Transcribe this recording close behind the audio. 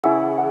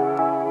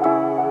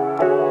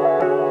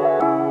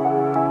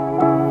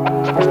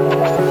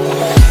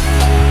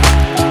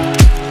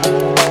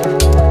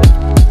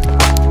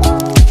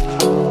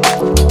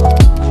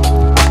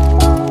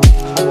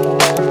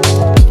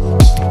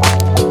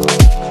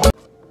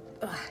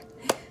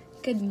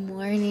Good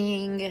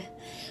morning.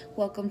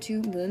 Welcome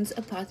to Moon's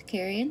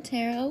Apothecary and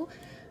Tarot.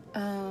 I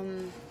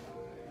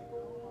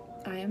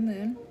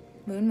am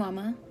Moon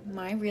Mama.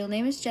 My real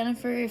name is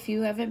Jennifer. If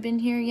you haven't been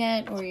here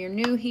yet or you're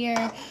new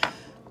here,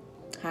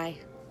 hi.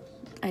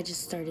 I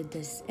just started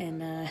this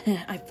and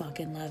I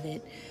fucking love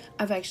it.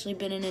 I've actually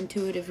been an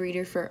intuitive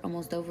reader for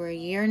almost over a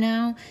year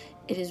now.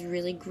 It is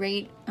really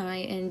great. I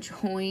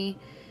enjoy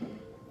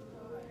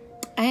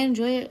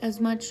it as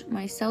much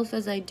myself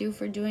as I do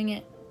for doing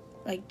it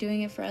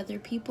for other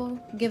people,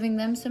 giving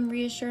them some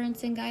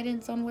reassurance and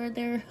guidance on where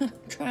they're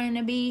trying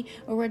to be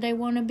or where they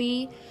want to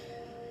be.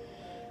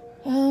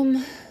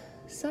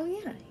 So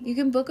yeah, you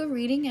can book a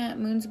reading at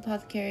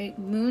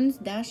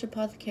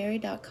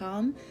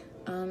moons-apothecary.com,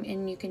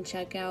 and you can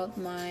check out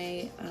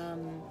my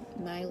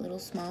my little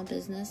small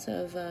business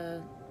of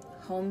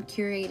home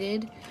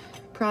curated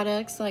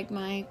products like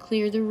my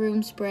Clear the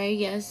Room spray.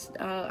 Yes,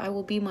 I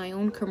will be my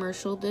own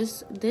commercial.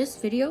 This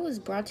video is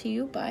brought to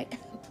you by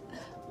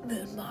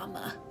Moon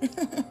Mama.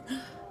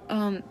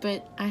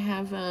 But I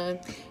have a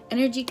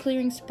energy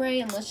clearing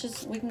spray, and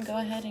we can go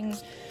ahead and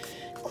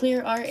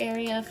clear our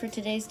area for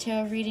today's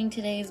tarot reading.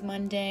 Today is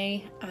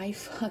Monday. I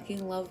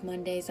fucking love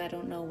Mondays. I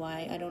don't know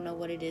why. I don't know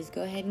what it is.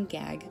 Go ahead and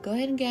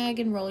gag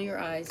and roll your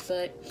eyes,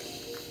 but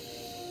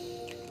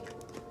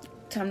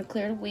time to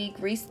clear the week,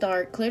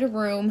 restart, clear the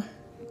room.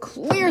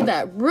 Clear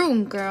that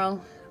room,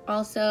 girl.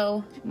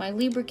 Also, my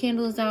Libra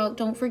candle is out.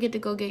 Don't forget to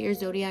go get your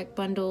Zodiac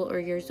bundle or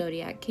your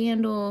Zodiac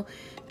candle.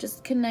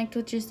 Just connect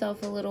with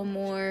yourself a little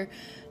more.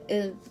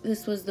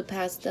 This was the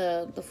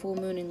full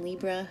moon in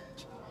Libra.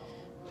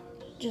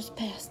 Just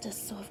passed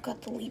us, so I've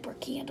got the Libra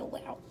candle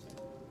out.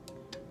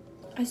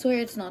 I swear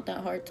it's not that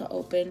hard to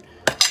open.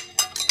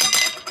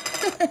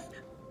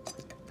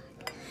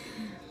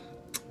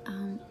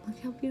 Look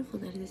how beautiful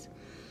that is.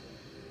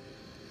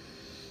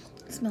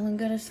 Smelling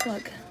good as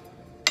fuck.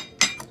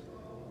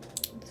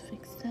 Let's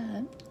fix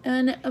that.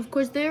 And of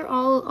course, they're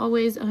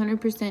always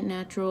 100%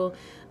 natural.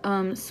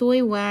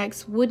 Soy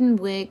wax, wooden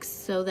wicks,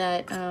 so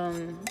that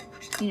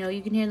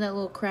you can hear that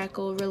little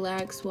crackle,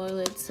 relax while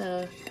it's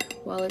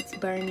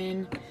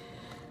burning.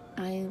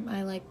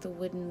 I like the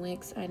wooden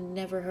wicks. I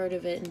never heard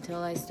of it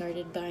until I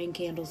started buying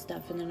candle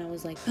stuff, and then I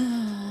was like,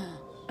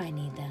 I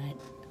need that.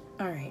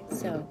 All right,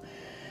 so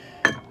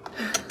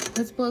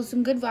let's blow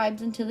some good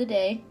vibes into the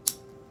day.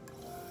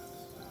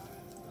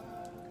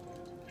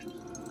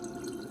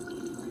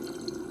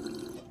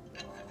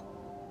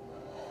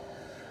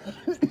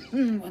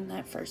 When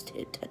that first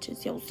hit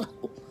touches your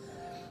soul.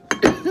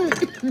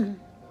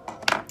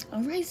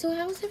 Alright, so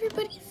how's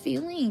everybody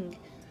feeling?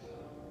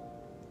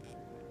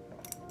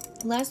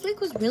 Last week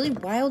was really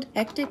wild,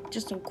 hectic,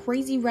 just a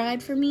crazy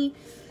ride for me.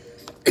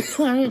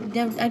 I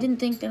didn't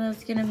think that I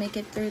was gonna make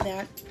it through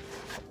that.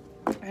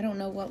 I don't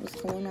know what was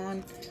going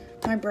on.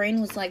 My brain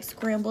was like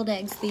scrambled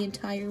eggs the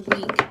entire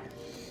week.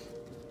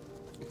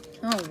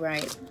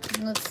 Alright,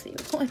 let's see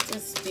what the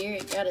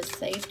spirit gotta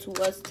say to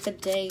us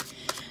today.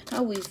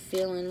 How we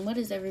feeling? What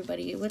is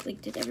everybody?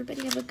 Did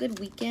everybody have a good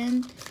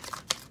weekend?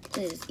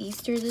 Is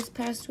Easter this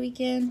past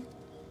weekend?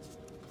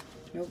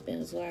 Nope, it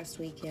was last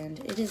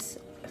weekend. It is.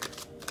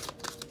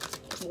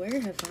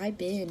 Where have I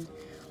been?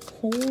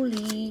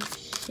 Holy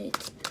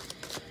shit.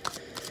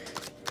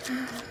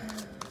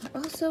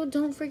 Also,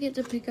 don't forget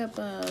to pick up,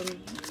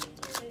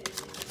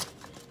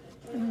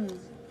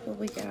 what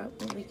we got?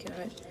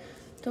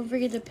 Don't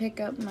forget to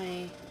pick up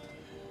my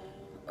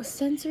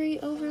sensory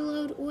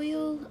overload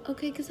oil,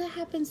 okay, because that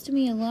happens to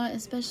me a lot,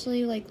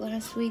 especially like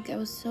last week. I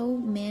was so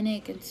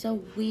manic and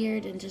so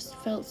weird and just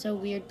felt so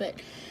weird, but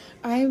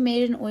I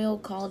made an oil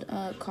called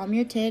calm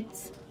your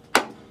tits,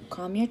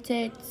 calm it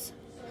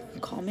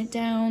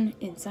down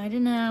inside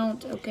and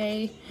out,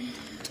 okay?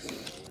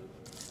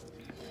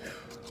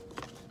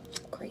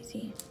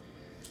 Crazy.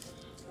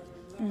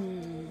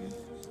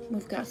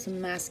 We've got some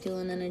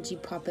masculine energy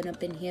popping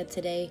up in here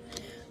today,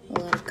 a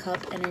lot of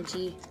cup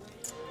energy.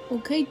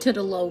 Okay, to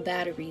the low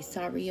battery.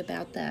 Sorry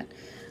about that.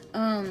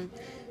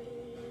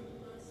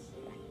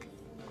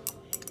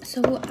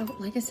 So,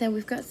 like I said,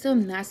 we've got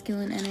some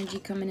masculine energy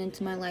coming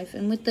into my life.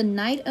 And with the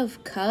Knight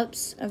of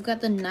Cups, I've got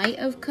the Knight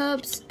of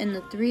Cups and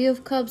the Three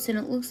of Cups. And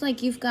it looks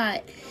like you've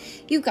got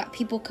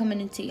people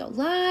coming into your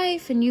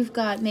life. And you've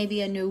got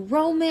maybe a new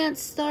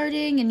romance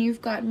starting. And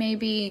you've got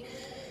maybe,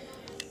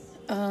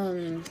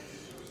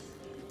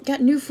 got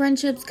new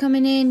friendships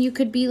coming in. You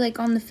could be like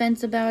on the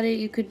fence about it.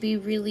 You could be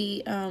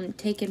really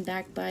taken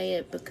back by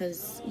it,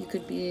 because you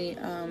could be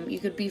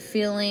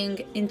feeling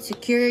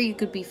insecure. You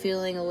could be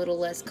feeling a little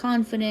less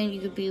confident. You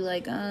could be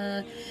like,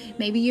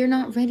 maybe you're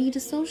not ready to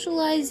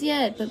socialize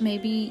yet, but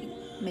maybe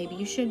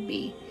you should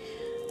be.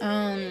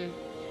 Nine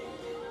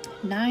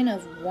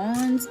of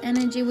Wands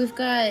energy. We've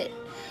got,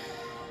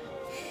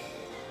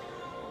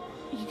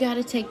 you got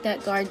to take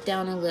that guard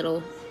down a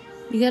little.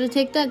 You got to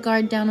take that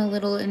guard down a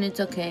little, and it's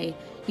okay.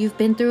 You've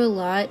been through a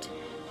lot,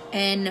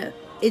 and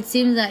it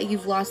seems that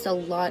you've lost a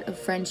lot of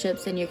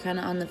friendships, and you're kind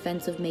of on the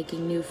fence of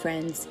making new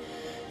friends.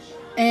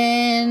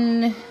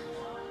 And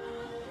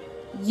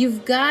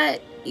you've got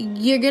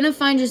you're gonna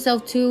find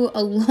yourself too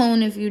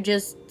alone if you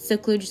just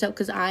seclude yourself,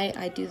 because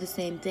I do the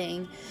same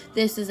thing.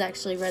 This is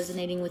actually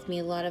resonating with me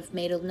a lot. I've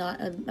made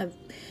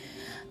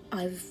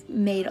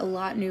a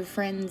lot new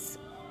friends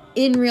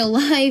in real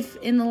life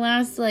in the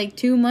last like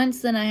 2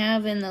 months than I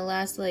have in the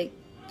last like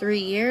 3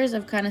 years.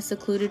 I've kind of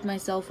secluded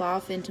myself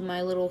off into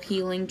my little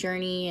healing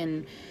journey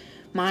and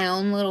my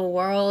own little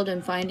world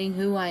and finding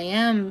who I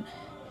am.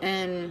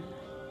 And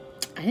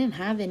I didn't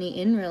have any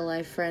in real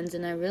life friends,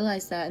 and I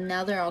realized that, and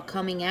now they're all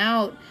coming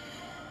out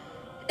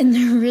and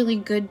they're really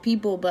good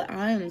people, but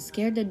I am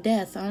scared to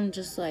death. I'm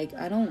just like,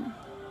 I don't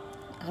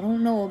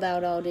know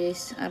about all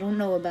this. I don't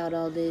know about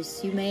all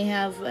this. You may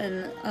have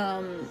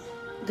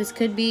this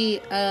could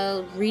be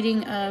a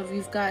reading of,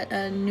 you've got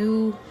a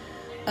new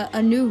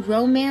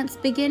romance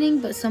beginning,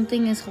 but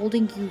something is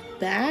holding you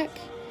back.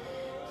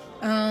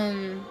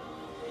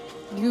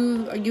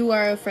 You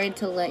are afraid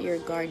to let your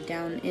guard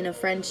down in a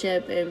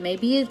friendship, and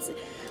maybe it's,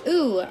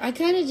 I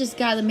kind of just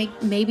got to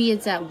maybe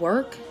it's at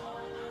work,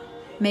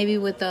 maybe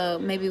with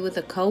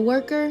a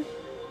coworker.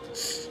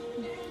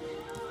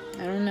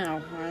 I don't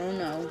know.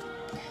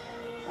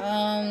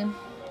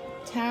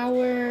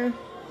 Tower.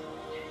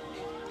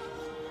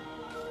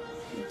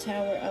 The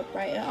Tower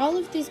upright. All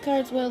of these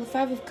cards, well, the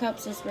Five of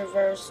Cups is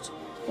reversed.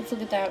 Let's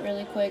look at that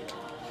really quick.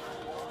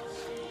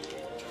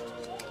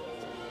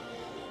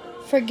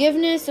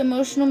 Forgiveness,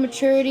 emotional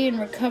maturity, and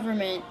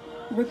recovery.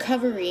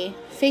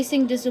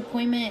 Facing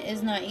disappointment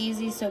is not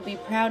easy, so be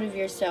proud of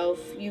yourself.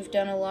 You've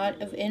done a lot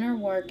of inner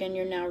work, and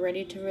you're now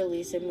ready to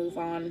release and move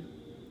on.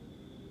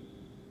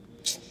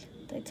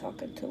 They're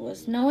talking to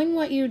us. Knowing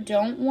what you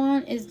don't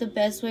want is the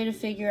best way to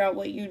figure out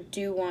what you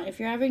do want. If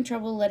you're having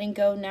trouble letting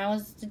go, now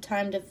is the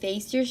time to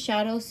face your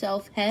shadow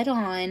self head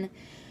on.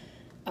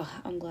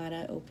 Oh, I'm glad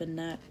I opened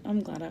that.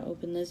 I'm glad I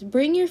opened this.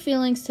 Bring your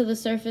feelings to the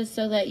surface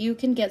so that you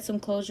can get some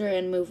closure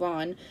and move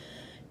on.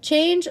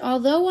 Change,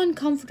 although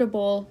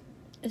uncomfortable,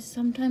 is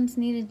sometimes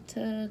needed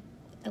to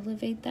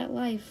elevate that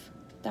life.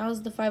 That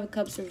was the Five of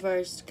Cups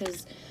reversed,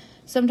 because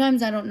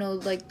sometimes I don't know,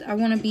 like, I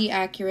want to be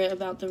accurate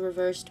about the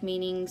reversed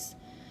meanings.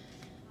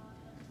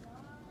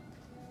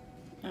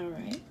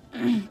 Alright.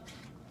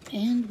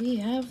 And we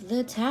have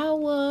the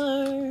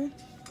Tower.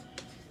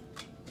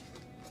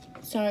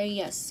 Sorry,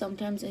 yes,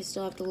 sometimes I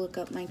still have to look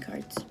up my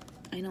cards.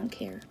 I don't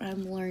care.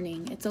 I'm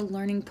learning. It's a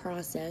learning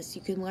process.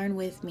 You can learn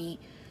with me.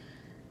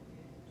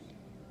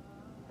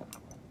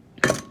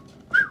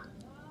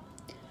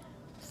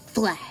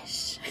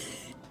 Flash.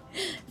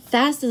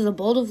 Fast as a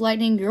bolt of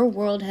lightning, your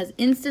world has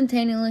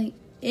instantaneously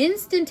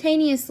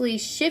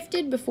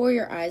shifted before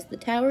your eyes. The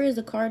Tower is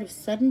a card of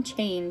sudden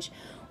change,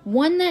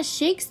 one that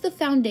shakes the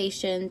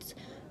foundations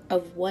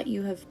of what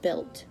you have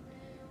built.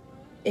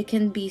 It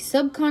can be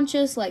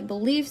subconscious, like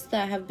beliefs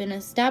that have been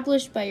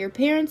established by your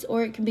parents,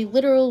 or it can be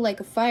literal, like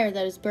a fire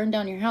that has burned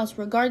down your house.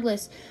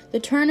 Regardless, the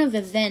turn of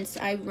events,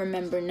 I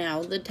remember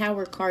now, the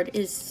Tower card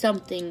is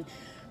something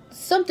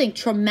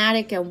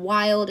traumatic and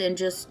wild and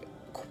just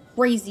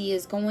crazy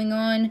is going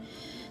on.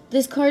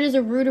 This card is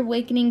a rude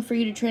awakening for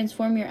you to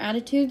transform your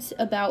attitudes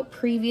about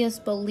previous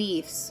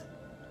beliefs.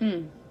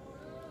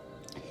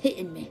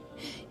 Hitting me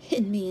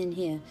in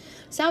here.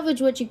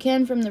 Salvage what you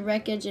can from the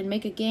wreckage and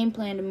make a game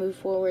plan to move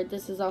forward.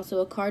 This is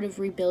also a card of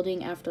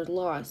rebuilding after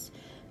loss.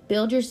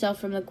 Build yourself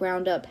from the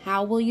ground up.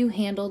 How will you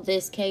handle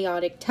this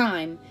chaotic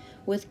time?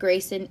 With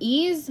grace and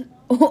ease,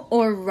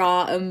 or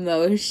raw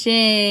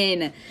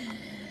emotion?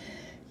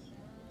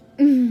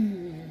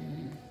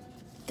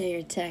 They're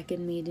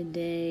attacking me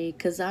today,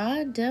 because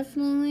I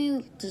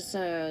definitely just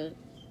let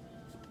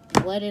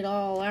it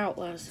all out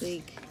last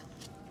week.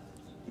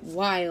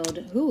 Wild.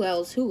 Who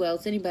else?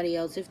 Anybody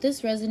else? If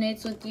this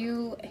resonates with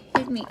you,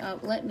 hit me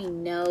up. Let me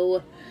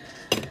know.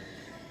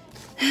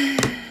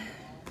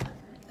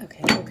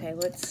 Okay.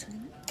 Let's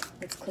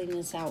clean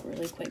this out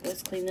really quick.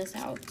 Let's clean this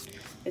out.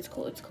 It's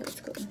cool.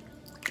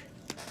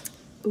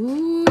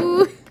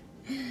 Ooh.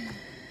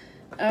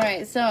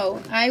 Alright,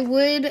 so I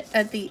would,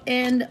 at the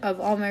end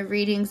of all my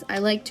readings, I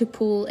like to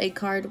pull a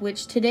card,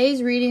 which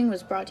today's reading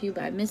was brought to you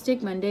by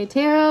Mystic Monday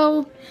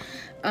Tarot.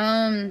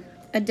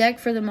 A deck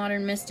for the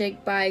Modern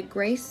Mystic by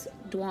Grace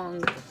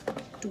Duong.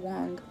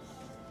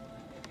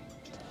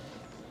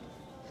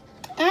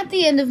 At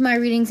the end of my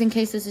readings, in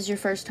case this is your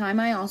first time,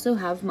 I also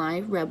have my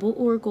Rebel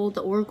Oracle,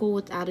 the Oracle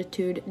with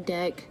Attitude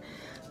deck.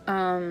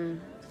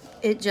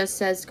 It just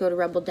says go to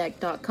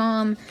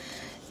rebeldeck.com.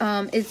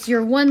 It's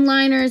your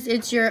one-liners.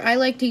 I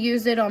like to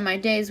use it on my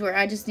days where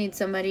I just need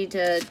somebody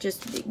to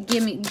just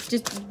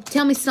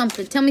tell me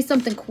something. Tell me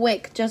something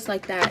quick, just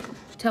like that.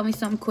 Tell me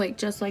something quick,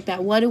 just like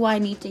that. What do I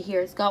need to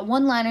hear? It's got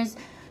one-liners,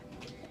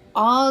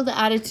 all the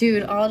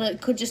attitude,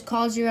 could just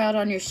calls you out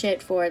on your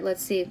shit for it.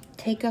 Let's see.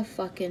 Take a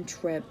fucking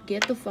trip.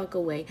 Get the fuck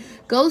away.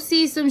 Go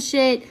see some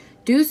shit.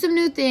 Do some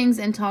new things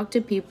and talk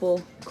to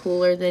people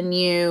cooler than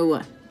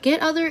you.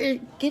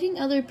 Getting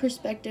other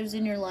perspectives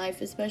in your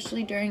life,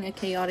 especially during a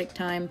chaotic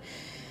time.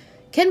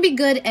 can be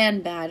good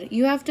and bad.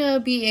 You have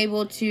to be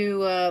able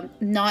to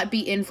not be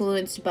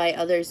influenced by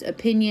others'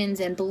 opinions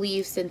and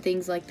beliefs and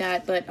things like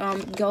that. But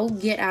go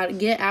get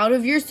out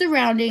of your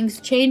surroundings,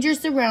 change your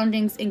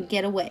surroundings, and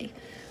get away.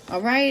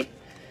 All right.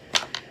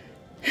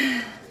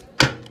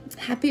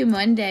 Happy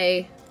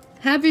Monday.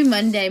 Happy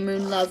Monday,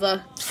 Moon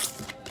Lover.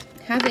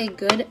 Have a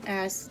good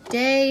ass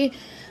day.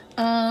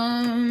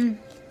 I'm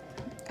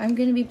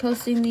gonna be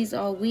posting these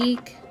all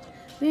week.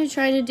 I'm gonna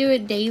try to do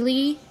it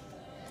daily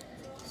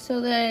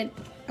so that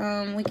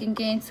we can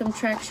gain some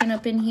traction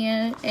up in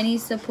here. Any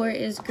support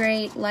is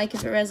great. Like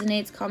if it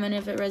resonates, comment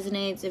if it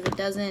resonates. If it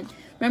doesn't,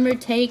 remember,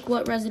 take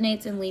what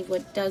resonates and leave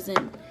what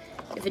doesn't.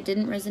 If it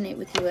didn't resonate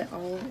with you at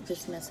all,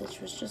 this message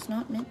was just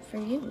not meant for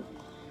you.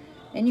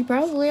 And you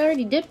probably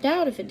already dipped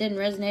out if it didn't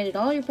resonate at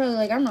all. You're probably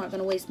like, I'm not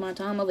going to waste my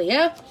time over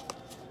here.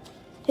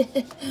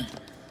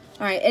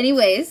 Alright,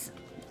 anyways,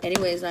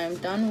 I'm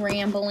done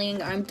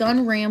rambling.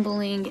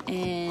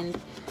 And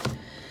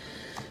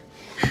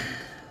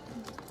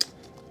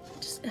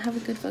just have a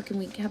good fucking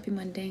week. Happy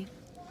Monday.